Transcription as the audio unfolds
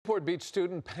Newport Beach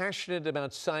student passionate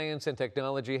about science and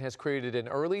technology has created an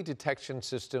early detection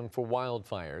system for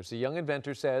wildfires. The young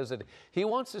inventor says that he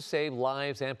wants to save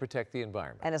lives and protect the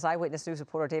environment. And as Eyewitness News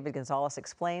reporter David Gonzalez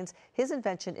explains, his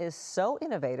invention is so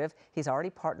innovative, he's already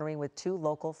partnering with 2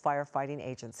 local firefighting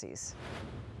agencies.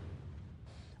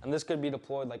 And this could be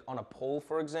deployed like on a pole,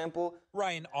 for example.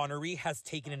 Ryan Honoree has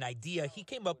taken an idea he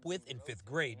came up with in 5th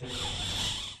grade.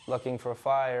 Looking for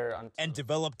fire. And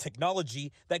developed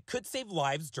technology that could save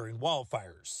lives during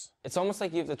wildfires. It's almost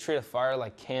like you have to treat a fire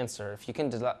like cancer. If you can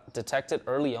detect it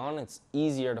early on, it's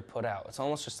easier to put out. It's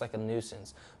almost just like a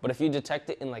nuisance. But if you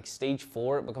detect it in like stage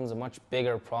 4, it becomes a much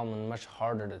bigger problem and much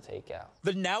harder to take out.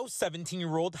 The now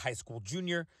 17-year-old high school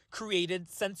junior created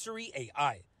Sensory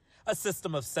AI, a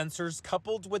system of sensors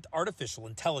coupled with artificial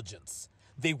intelligence.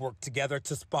 They work together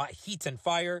to spot heat and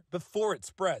fire before it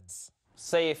spreads.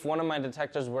 Say if one of my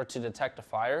detectors were to detect a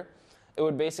fire, it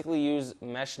would basically use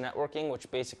mesh networking,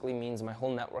 which basically means my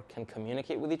whole network can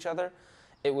communicate with each other.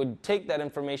 It would take that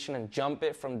information and jump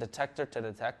it from detector to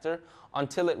detector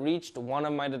until it reached one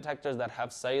of my detectors that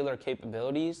have cellular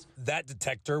capabilities. That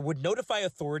detector would notify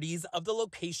authorities of the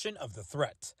location of the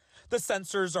threat. The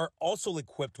sensors are also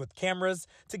equipped with cameras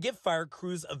to give fire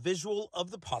crews a visual of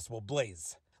the possible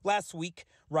blaze. Last week,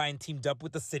 Ryan teamed up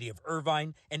with the city of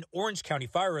Irvine and Orange County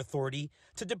Fire Authority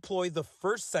to deploy the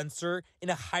first sensor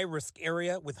in a high-risk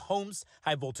area with homes,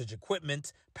 high-voltage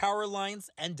equipment, power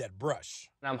lines, and dead brush.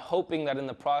 And I'm hoping that in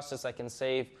the process I can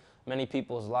save many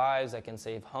people's lives, I can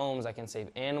save homes, I can save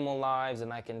animal lives,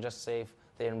 and I can just save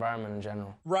the environment in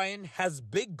general. Ryan has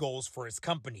big goals for his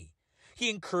company. He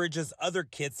encourages other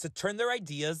kids to turn their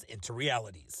ideas into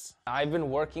realities. I've been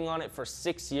working on it for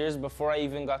 6 years before I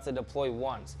even got to deploy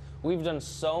once. We've done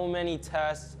so many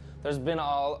tests. There's been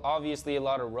obviously a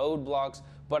lot of roadblocks,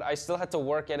 but I still had to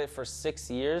work at it for 6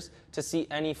 years to see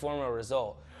any form of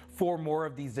result. 4 more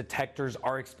of these detectors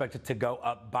are expected to go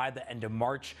up by the end of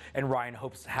March, and Ryan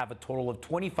hopes to have a total of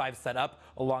 25 set up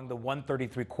along the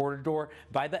 133 corridor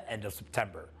by the end of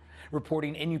September.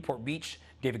 Reporting in Newport Beach,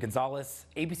 David Gonzalez,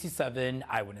 ABC 7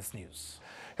 Eyewitness News.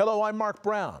 Hello, I'm Mark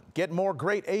Brown. Get more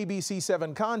great ABC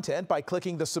 7 content by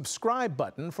clicking the subscribe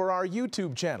button for our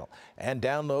YouTube channel and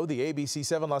download the ABC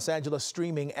 7 Los Angeles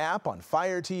streaming app on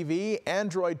Fire TV,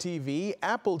 Android TV,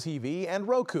 Apple TV, and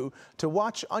Roku to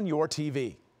watch on your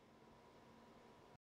TV.